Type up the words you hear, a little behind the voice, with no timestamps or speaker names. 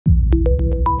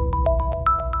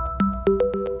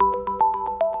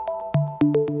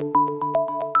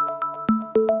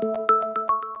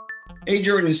Hey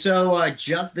Jordan, so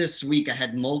just this week I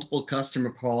had multiple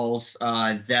customer calls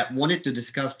that wanted to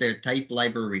discuss their type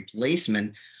library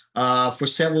replacement for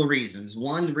several reasons.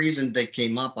 One reason that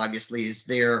came up, obviously, is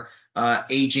their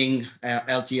aging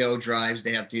LTO drives.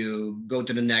 They have to go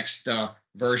to the next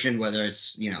version, whether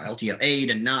it's LTO 8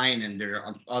 and 9, and there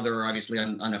are other obviously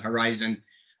on the horizon.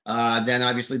 Then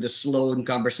obviously the slow and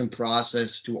cumbersome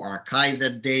process to archive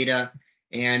that data,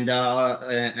 and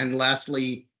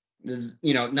lastly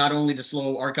not only the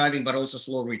slow archiving, but also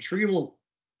slow retrieval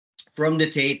from the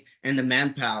tape and the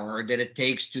manpower that it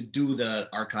takes to do the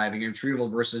archiving and retrieval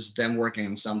versus them working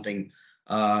on something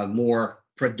more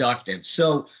productive.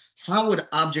 So how would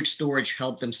object storage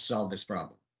help them solve this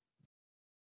problem?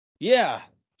 Yeah,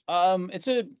 it's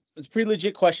a pretty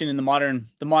legit question in the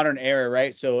modern era,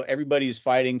 right? So everybody's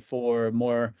fighting for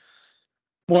more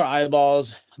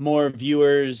eyeballs, more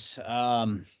viewers.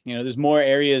 There's more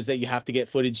areas that you have to get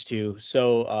footage to.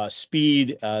 So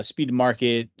speed to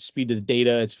market, speed to the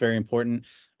data. It's very important.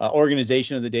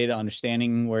 Organization of the data,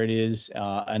 understanding where it is,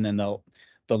 and then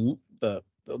the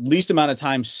least amount of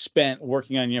time spent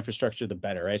working on your infrastructure, the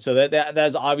better, right? So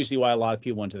that's obviously why a lot of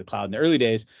people went to the cloud in the early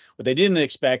days. What they didn't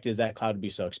expect is that cloud would be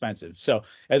so expensive. So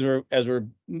as we're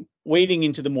wading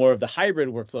into the more of the hybrid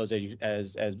workflows,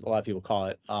 as a lot of people call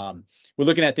it, we're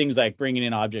looking at things like bringing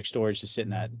in object storage to sit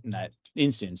in that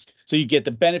instance. So you get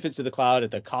the benefits of the cloud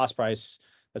at the cost price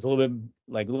that's a little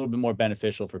bit more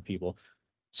beneficial for people.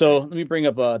 So let me bring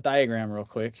up a diagram real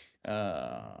quick.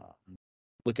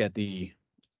 Look at the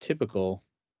typical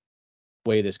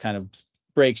way this kind of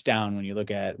breaks down when you look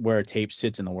at where a tape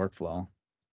sits in the workflow.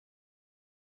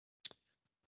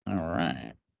 All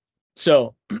right.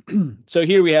 So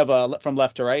here we have from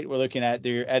left to right, we're looking at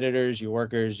your editors, your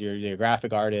workers, your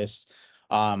graphic artists,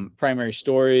 primary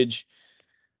storage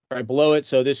right below it.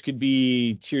 So this could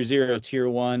be tier 0, tier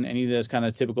 1, any of those kind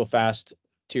of typical fast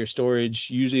tier storage.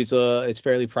 Usually it's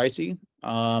fairly pricey.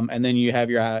 And then you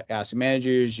have your asset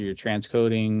managers, your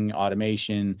transcoding,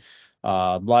 automation,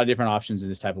 a lot of different options in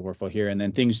this type of workflow here. And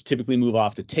then things typically move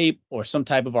off to tape or some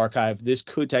type of archive. This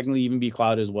could technically even be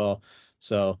cloud as well.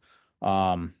 So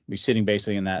we're sitting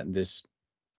basically in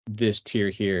this tier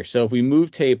here. So if we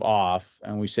move tape off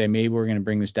and we say maybe we're going to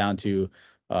bring this down to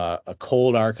a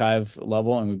cold archive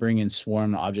level, and we bring in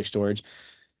Swarm object storage,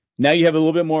 now you have a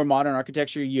little bit more modern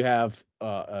architecture. You have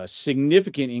a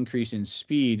significant increase in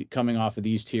speed coming off of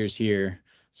these tiers here,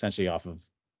 essentially off of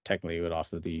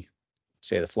the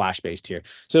flash-based tier.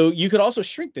 So you could also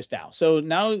shrink this down. So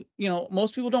now,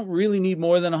 most people don't really need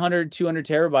more than 100, 200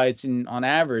 terabytes on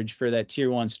average for that tier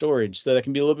 1 storage. So that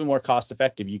can be a little bit more cost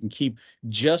effective. You can keep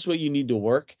just what you need to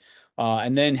work,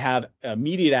 and then have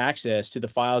immediate access to the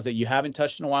files that you haven't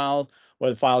touched in a while, or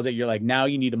the files that you're like, now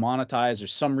you need to monetize.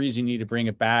 There's some reason you need to bring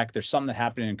it back. There's something that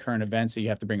happened in current events that you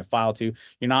have to bring a file to.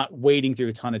 You're not wading through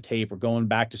a ton of tape or going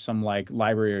back to some like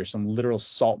library or some literal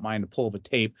salt mine to pull up a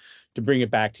tape to bring it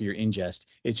back to your ingest.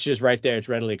 It's just right there. It's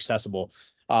readily accessible.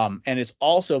 And it's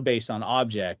also based on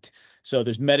object. So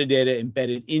there's metadata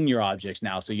embedded in your objects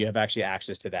now. So you have actually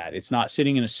access to that. It's not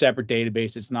sitting in a separate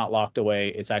database. It's not locked away.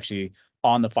 It's actually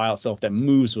on the file itself that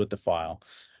moves with the file.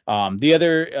 The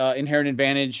other inherent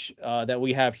advantage that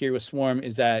we have here with Swarm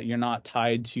is that you're not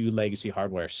tied to legacy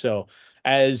hardware. So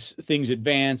as things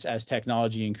advance, as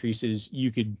technology increases,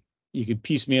 you could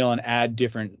piecemeal and add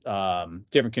different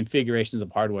configurations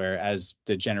of hardware as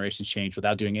the generations change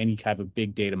without doing any type of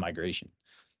big data migration.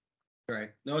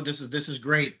 Right. No, this is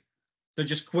great. So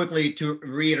just quickly to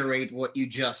reiterate what you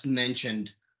just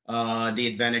mentioned, the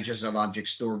advantages of object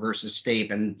store versus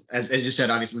tape. And as you said,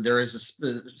 obviously there is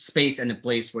a space and a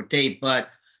place for tape, but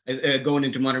going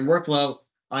into modern workflow,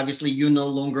 obviously you're no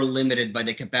longer limited by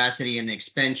the capacity and the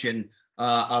expansion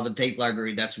of the tape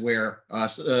library. That's where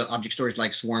object storage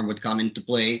like Swarm would come into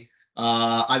play.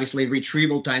 Obviously,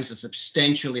 retrieval times are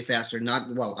substantially faster.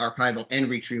 Archival and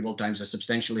retrieval times are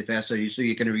substantially faster, so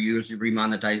you can reuse,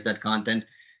 remonetize that content.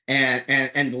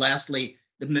 And lastly,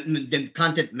 the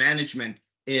content management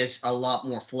is a lot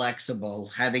more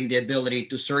flexible. Having the ability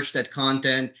to search that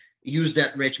content, use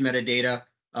that rich metadata,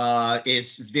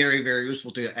 is very, very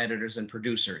useful to editors and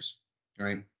producers,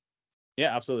 right?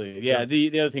 Yeah, absolutely. Yeah,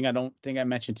 the other thing I don't think I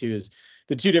mentioned too is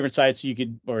the two different sites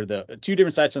the two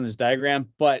different sites on this diagram,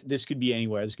 but this could be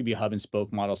anywhere. This could be a hub and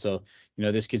spoke model. So,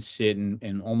 this could sit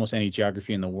in almost any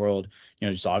geography in the world.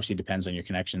 Just obviously depends on your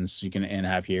connections you can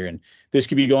have here. And this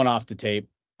could be going off the tape.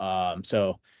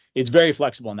 So it's very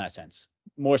flexible in that sense,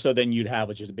 more so than you'd have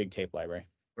with just a big tape library.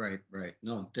 Right.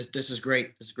 No, this is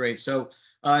great. This is great. So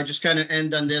just kind of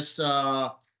end on this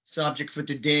subject for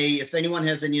today. If anyone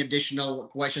has any additional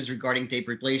questions regarding tape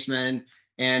replacement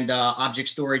and object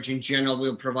storage in general.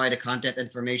 We'll provide a content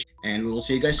information, and we will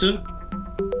see you guys soon.